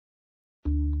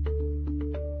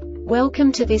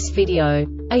Welcome to this video.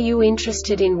 Are you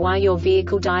interested in why your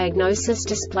vehicle diagnosis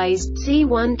displays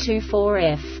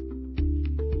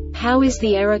C124F? How is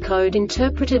the error code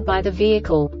interpreted by the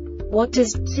vehicle? What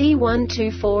does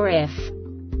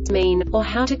C124F mean, or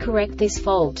how to correct this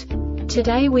fault?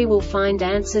 Today we will find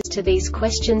answers to these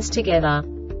questions together.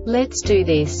 Let's do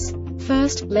this.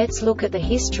 First, let's look at the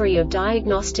history of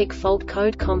diagnostic fault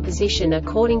code composition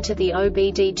according to the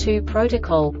OBD2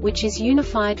 protocol, which is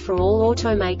unified for all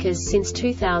automakers since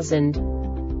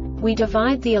 2000. We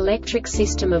divide the electric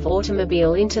system of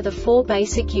automobile into the four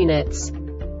basic units: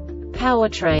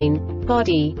 powertrain,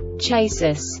 body,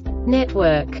 chassis,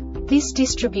 network. This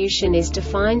distribution is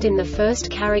defined in the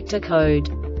first character code.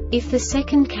 If the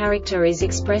second character is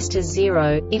expressed as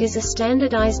 0, it is a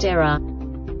standardized error.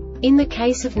 In the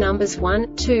case of numbers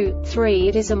 1, 2, 3,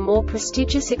 it is a more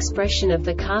prestigious expression of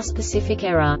the car-specific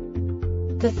error.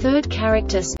 The third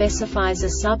character specifies a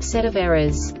subset of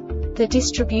errors. The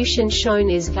distribution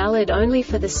shown is valid only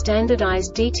for the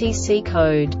standardized DTC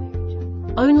code.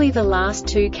 Only the last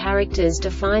two characters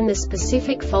define the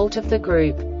specific fault of the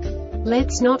group.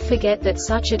 Let's not forget that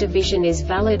such a division is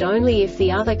valid only if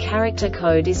the other character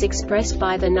code is expressed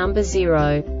by the number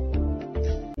 0.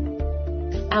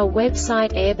 Our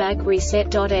website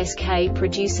airbagreset.sk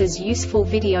produces useful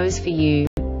videos for you.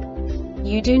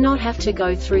 You do not have to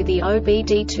go through the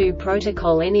OBD2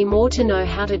 protocol anymore to know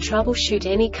how to troubleshoot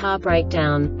any car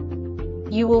breakdown.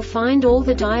 You will find all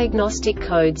the diagnostic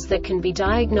codes that can be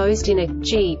diagnosed in a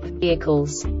Jeep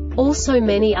vehicles. Also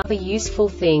many other useful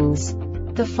things.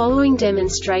 The following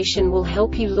demonstration will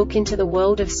help you look into the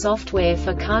world of software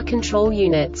for car control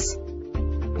units.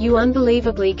 You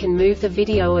unbelievably can move the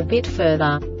video a bit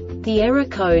further. The error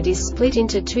code is split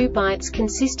into 2 bytes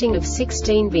consisting of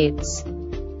 16 bits.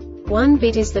 1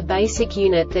 bit is the basic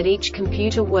unit that each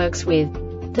computer works with.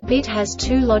 The bit has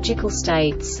 2 logical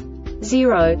states: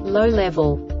 0, low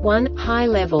level, 1, high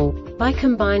level. By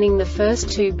combining the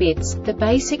first 2 bits, the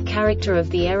basic character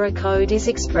of the error code is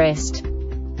expressed.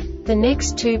 The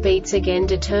next 2 beats again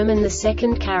determine the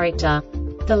second character.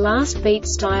 The last beat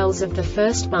styles of the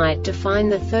first byte define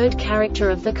the third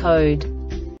character of the code.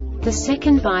 The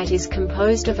second byte is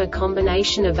composed of a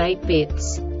combination of 8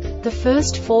 bits. The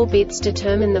first 4 bits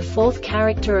determine the fourth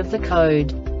character of the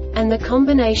code. And the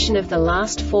combination of the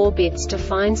last 4 bits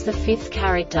defines the fifth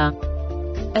character.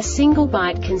 A single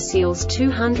byte conceals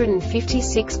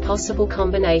 256 possible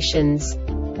combinations.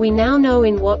 We now know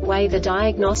in what way the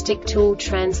diagnostic tool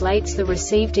translates the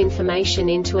received information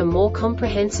into a more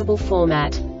comprehensible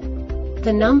format.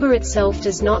 The number itself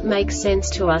does not make sense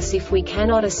to us if we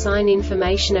cannot assign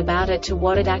information about it to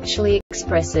what it actually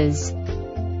expresses.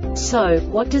 So,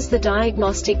 what does the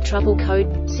diagnostic trouble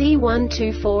code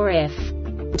C124F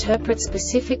interpret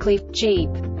specifically for Jeep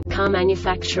car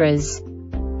manufacturers?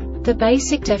 The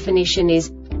basic definition is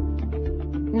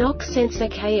knock sensor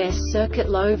KS circuit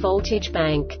low voltage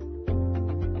bank.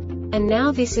 And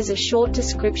now this is a short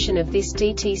description of this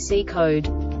DTC code.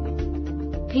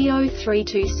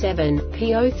 P0327,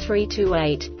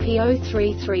 P0328,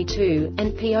 P0332,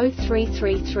 and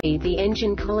P0333. The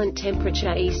engine coolant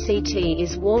temperature ECT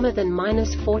is warmer than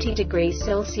 -40 degrees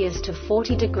Celsius to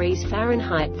 40 degrees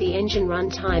Fahrenheit. The engine run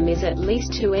time is at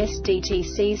least 2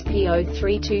 s.DTCs.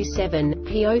 P0327,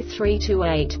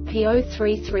 P0328,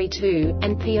 P0332,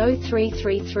 and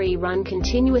P0333 run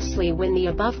continuously when the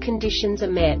above conditions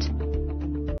are met.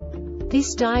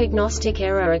 This diagnostic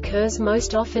error occurs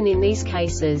most often in these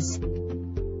cases: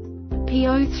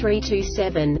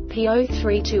 P0327,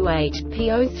 P0328,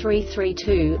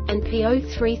 P0332, and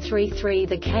P0333.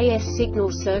 The KS signal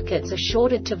circuits are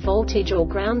shorted to voltage or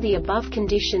ground. The above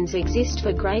conditions exist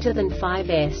for greater than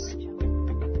 5S.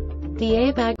 The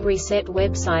Airbag Reset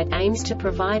website aims to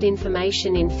provide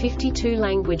information in 52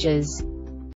 languages.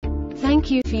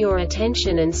 Thank you for your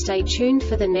attention and stay tuned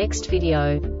for the next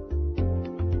video.